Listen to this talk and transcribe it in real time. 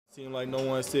Seemed like no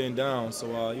one's sitting down,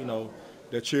 so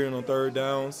they're cheering on third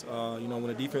downs. When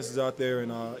the defense is out there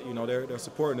and they're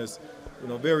supporting us,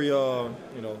 very a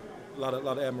lot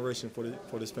of admiration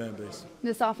for this fan base.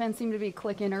 This offense seemed to be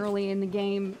clicking early in the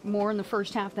game, more in the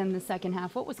first half than the second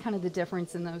half. What was kind of the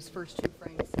difference in those first two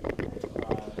frames?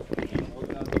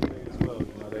 As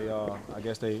well. I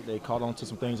guess they caught on to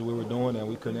some things that we were doing and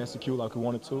we couldn't execute like we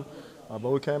wanted to. But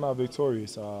we came out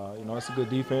victorious. It's a good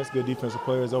defensive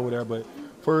players over there. But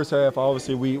first half,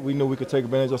 obviously, we knew we could take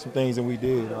advantage of some things, and we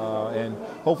did. And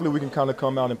hopefully we can kind of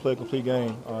come out and play a complete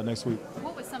game next week.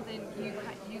 What was something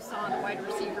you saw in the wide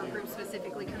receiver group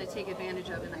specifically kind of take advantage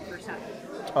of in that first half?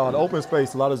 The open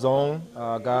space, a lot of zone.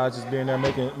 Guys just being there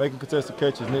making contested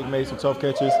catches. Nick made some tough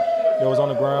catches. It was on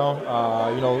the ground.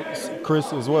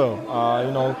 Chris as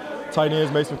well. Tight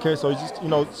ends made some catches. So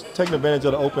just taking advantage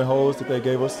of the open holes that they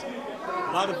gave us.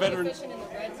 A lot of veterans.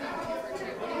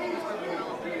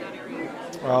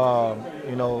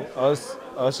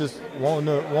 Us just wanting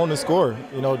to score.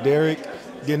 Derek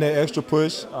getting that extra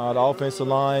push. The offensive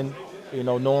line,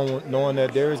 knowing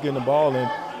that Derek's getting the ball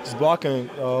and just blocking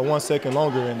 1 second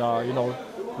longer. And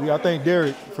I thank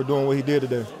Derek for doing what he did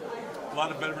today. A lot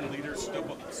of veteran leaders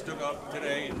stood up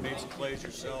today and made some plays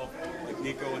yourself, like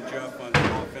Nico and Jeff on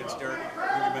offense. Derek,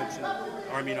 you mentioned,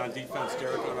 on defense,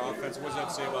 Derek on offense. What does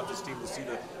that say about this team to see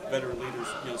the veteran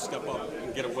leaders, step up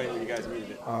and get away when you guys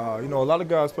needed it? A lot of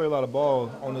guys play a lot of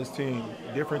ball on this team,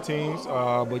 different teams,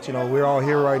 but we're all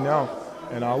here right now,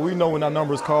 and we know when our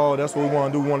number's called, that's what we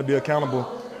want to do. We want to be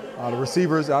accountable. The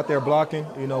receivers out there blocking.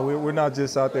 We're not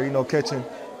just out there, catching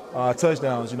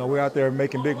touchdowns. We're out there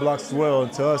making big blocks as well,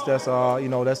 and to us,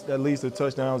 that leads to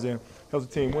touchdowns and helps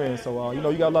the team win. So, you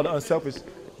got a lot of unselfish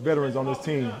veterans on this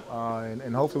team,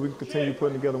 and hopefully we can continue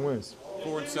putting together wins.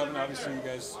 4-7, obviously you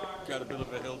guys got a bit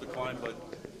of a hill to climb, but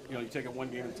you take it one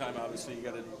game at a time. Obviously you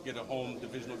got to get a home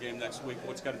divisional game next week.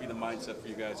 What's got to be the mindset for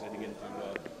you guys heading into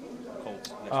Colts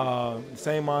next week?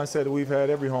 Same mindset that we've had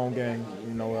every home game,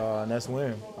 and that's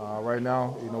win. Right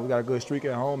now, we got a good streak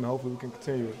at home, and hopefully we can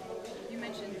continue it. You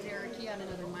mentioned Derek. He had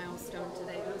another milestone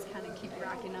today. Those kind of keep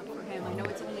racking up for him. I know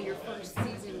it's only your first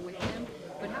season with him,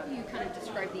 but how do you kind of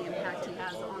describe the impact he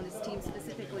has on this team,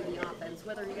 specifically the offense,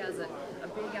 whether he has a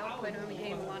big output on the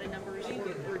game, a lot of numbers,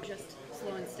 or just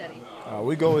slow and steady?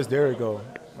 We go as Derek go.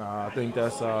 I think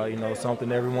that's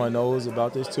something everyone knows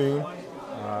about this team.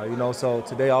 So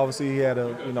today obviously he had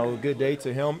a good day.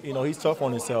 To him, he's tough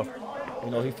on himself.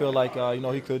 He feel like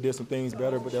he could have did some things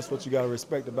better, but that's what you got to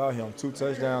respect about him. 2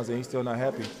 touchdowns and he's still not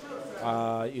happy.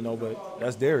 But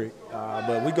that's Derek.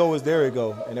 But we go as Derek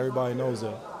go, and everybody knows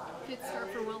that. Good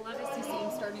start for Will Levis. You see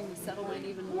him starting to settle in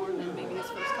even more than maybe his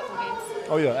first couple games.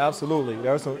 Oh yeah, absolutely.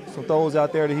 There are some throws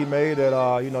out there that he made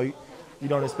that you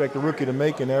don't expect a rookie to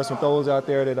make, and there are some throws out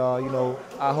there that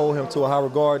I hold him to a high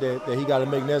regard that he got to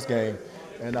make next game,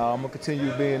 and I'm gonna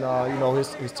continue being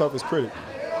his toughest critic.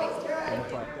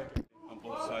 On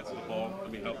both sides of the ball,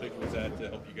 how big was that to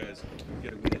help you guys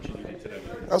get a win that you needed today?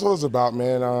 That's what it's about,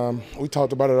 man. We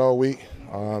talked about it all week.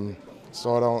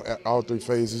 Saw it on all 3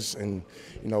 phases, and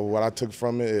what I took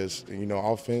from it is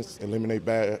offense, eliminate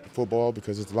bad football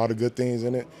because there's a lot of good things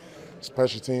in it.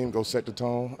 Special team, go set the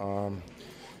tone.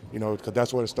 Because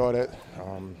that's where it started.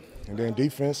 And then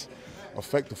defense,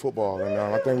 affect the football, and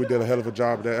I think we did a hell of a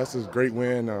job of that. That's a great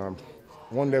win,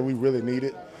 one that we really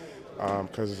needed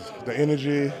because the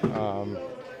energy,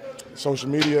 social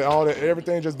media, all that,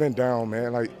 everything just been down,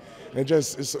 man. It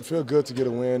feels good to get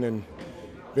a win and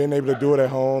being able to do it at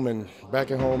home and back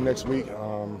at home next week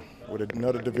with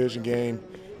another division game.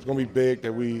 It's going to be big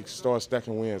that we start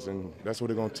stacking wins, and that's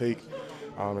what it's going to take,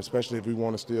 especially if we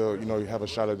want to still, have a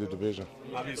shot at the division.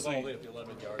 Obviously, at the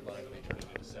 11-yard line and they turn it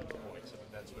into 7 points.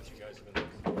 That's what you guys have been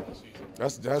looking for all season.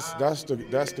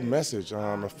 That's the message.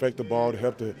 Affect the ball to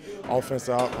help the offense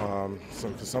out.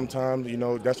 Sometimes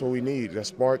that's what we need. That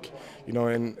spark,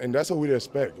 and that's what we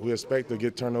expect. We expect to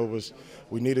get turnovers.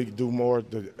 We need to do more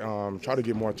to try to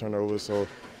get more turnovers. So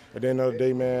at the end of the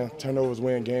day, man, turnovers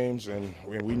win games, and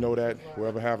we know that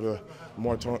whoever have the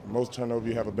most turnover,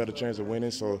 you have a better chance of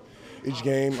winning. So each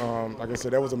game, like I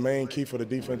said, that was the main key for the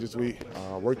defense this week.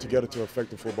 Work together to affect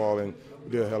the football, and we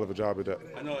did a hell of a job at that.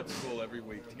 I know it's a goal every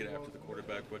week to get after the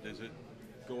quarterback, but does it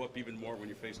go up even more when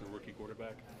you're facing a rookie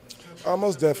quarterback?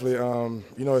 Most definitely.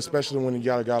 Especially when you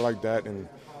got a guy like that, and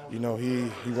he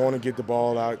want to get the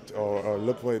ball out or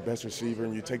look for the best receiver,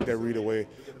 and you take that read away.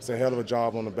 It's a hell of a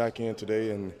job on the back end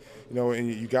today, and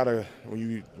and you gotta, when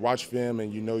you watch film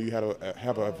and you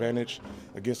have an advantage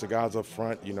against the guys up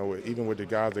front. Even with the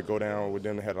guys that go down with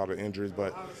them, they had a lot of injuries.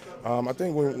 But I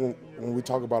think when we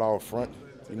talk about our front,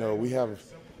 we have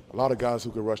a lot of guys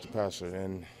who could rush the passer,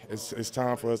 and it's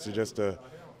time for us to just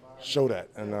show that.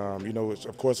 And, you know,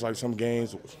 of course, like some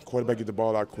games, quarterback get the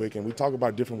ball out quick, and we talk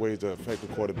about different ways to affect the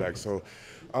quarterback. So,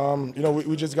 you know,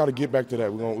 we just got to get back to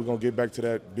that. We're gonna get back to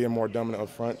that, being more dominant up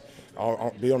front,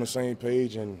 be on the same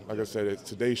page. And like I said,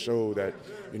 today showed that,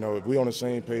 you know, if we're on the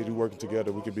same page, we're working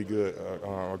together, we could be good,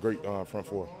 a great front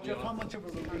four. Jeff, how much of a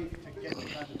relief to get the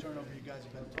kind of turnover you guys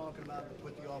have been talking about to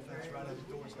put the offense right at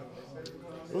the doorstep?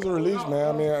 It was a relief, man.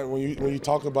 I mean, when you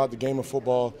talk about the game of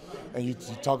football and you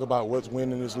talk about what's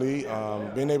winning this league,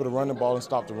 being able to run the ball and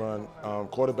stop the run,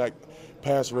 quarterback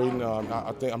pass rating,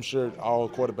 I'm sure all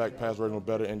quarterback pass rating were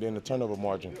better, and then the turnover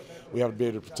margin. We have to be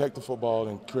able to protect the football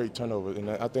and create turnovers, and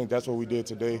I think that's what we did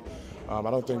today. I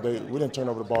don't think we didn't turn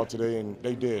over the ball today, and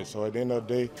they did. So at the end of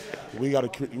the day, we got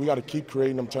to keep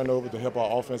creating them turnovers to help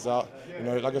our offense out. You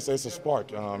know, like I said, it's a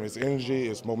spark. It's energy,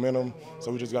 it's momentum.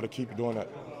 So we just got to keep doing that.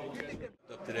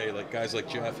 Today, like guys like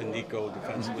Jeff and Nico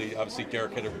defensively. Obviously,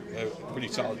 Derek had a pretty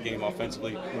solid game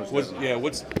offensively. What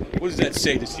does that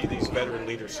say to see these veteran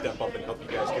leaders step up and help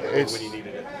you guys get a win when you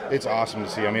needed it? It's awesome to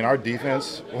see. I mean, our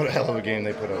defense, what a hell of a game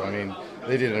they put up. I mean,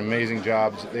 they did an amazing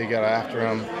job. They got after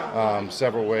them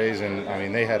several ways, and I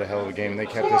mean, they had a hell of a game. And they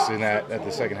kept us in that at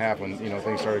the second half when, you know,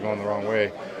 things started going the wrong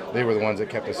way. They were the ones that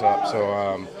kept us up.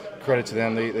 So credit to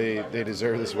them. They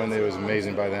deserve this win. It was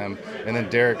amazing by them. And then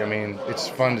Derek, I mean, it's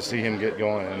fun to see him get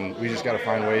going, and we just got to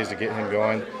find ways to get him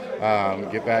going.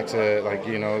 Get back to, like,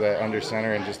 you know, that under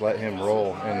center and just let him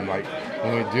roll. And like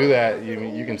when we do that,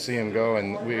 you can see him go,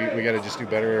 and we got to just do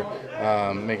better,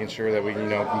 making sure that we, you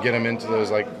know, can get him into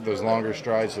those longer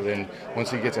strides. So then once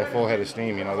he gets a full head of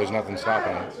steam, you know, there's nothing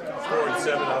stopping him.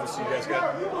 4-7, obviously you guys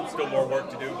got still more work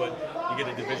to do, but you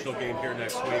get a divisional game here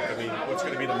next week. I mean, what's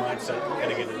going to be the mindset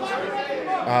heading into this week?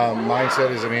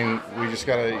 Mindset is, I mean, we just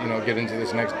got to, you know, get into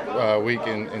this next week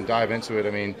and dive into it.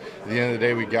 I mean, at the end of the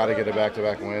day, we got to get a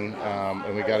back-to-back win,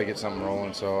 and we got to get something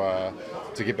rolling. So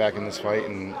to get back in this fight,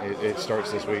 and it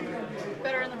starts this week.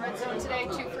 Better in the red zone today,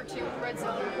 2 for 2 red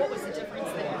zone. What was the difference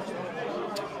there?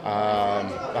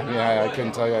 I mean, I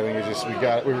couldn't tell you. I think it just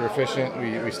we were efficient.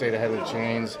 We stayed ahead of the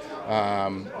chains,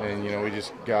 and you know, we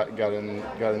just got in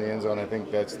the end zone. I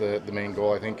think that's the main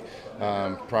goal. I think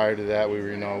prior to that,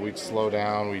 we'd slow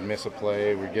down, we'd miss a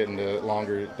play, we'd get into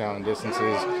longer down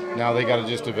distances. Now they got to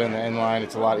just defend the end line.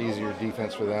 It's a lot easier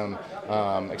defense for them,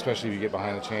 especially if you get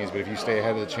behind the chains. But if you stay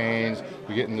ahead of the chains,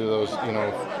 we get into those, you know,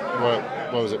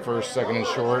 what was it, first, second, and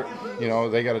short. You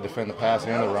know, they got to defend the pass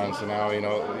and the run. So now, you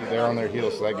know, they're on their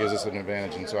heels, so that gives us an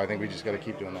advantage. And so I think we just got to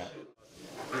keep doing that.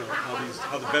 You know,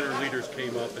 how the veteran leaders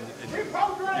came up and you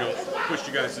know, pushed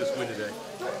you guys this win today.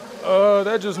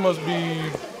 That just must be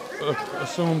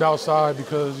assumed outside,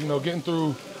 because, you know, getting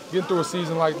through a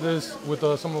season like this with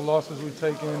some of the losses we've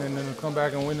taken, and then come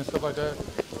back and win and stuff like that,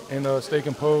 and stay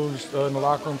composed in the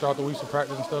locker room throughout the weeks of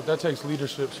practice and stuff, that takes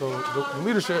leadership. So the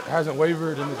leadership hasn't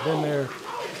wavered, and it's been there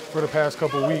for the past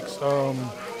couple of weeks.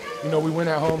 You know, we win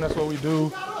at home, that's what we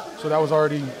do. So that was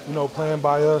already, you know, planned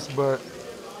by us, but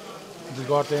just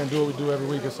go out there and do what we do every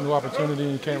week. It's a new opportunity,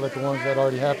 and you can't let the ones that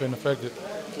already happened affect it.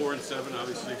 4-7,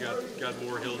 obviously got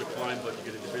more hill to climb, but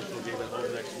you get a divisional game at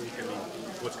home next week. I mean,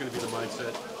 what's going to be the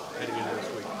mindset heading into this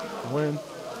week? Win.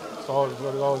 It's always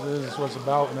what it always is. It's what it's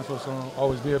about, and that's what it's going to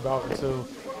always be about until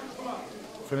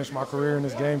finish my career and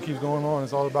this game keeps going on.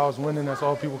 It's all about is winning. That's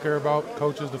all people care about.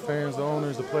 Coaches, the fans, the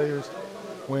owners, the players.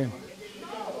 Win.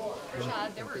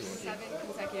 Rashad, there were 7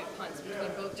 consecutive punts between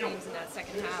both teams in that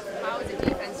second half. How as a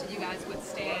defense did you guys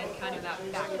withstand kind of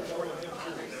that back and forth?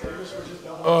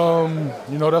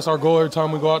 You know, that's our goal every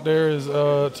time we go out there, is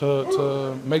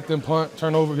to make them punt,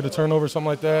 turnover, get a turnover, something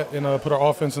like that, and put our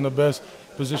offense in the best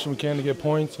position we can to get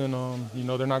points. And, you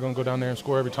know, they're not going to go down there and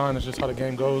score every time. That's just how the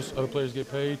game goes. Other players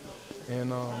get paid.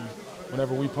 And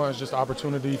whenever we punt, it's just an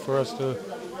opportunity for us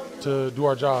to do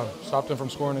our job, stop them from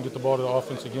scoring and get the ball to the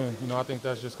offense again. You know, I think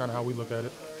that's just kind of how we look at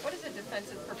it. What does a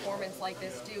defensive performance like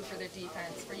this do for the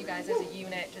defense, for you guys as a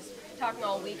unit, just talking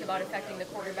all week about affecting the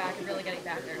quarterback and really getting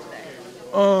back there today?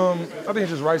 I think it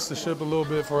just rights the ship a little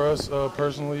bit for us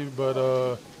personally,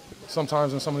 but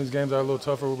sometimes in some of these games that are a little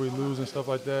tougher where we lose and stuff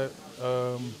like that,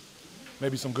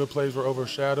 maybe some good plays were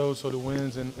overshadowed, so the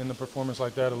wins and the performance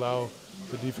like that allow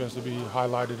the defense to be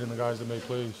highlighted in the guys that make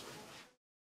plays.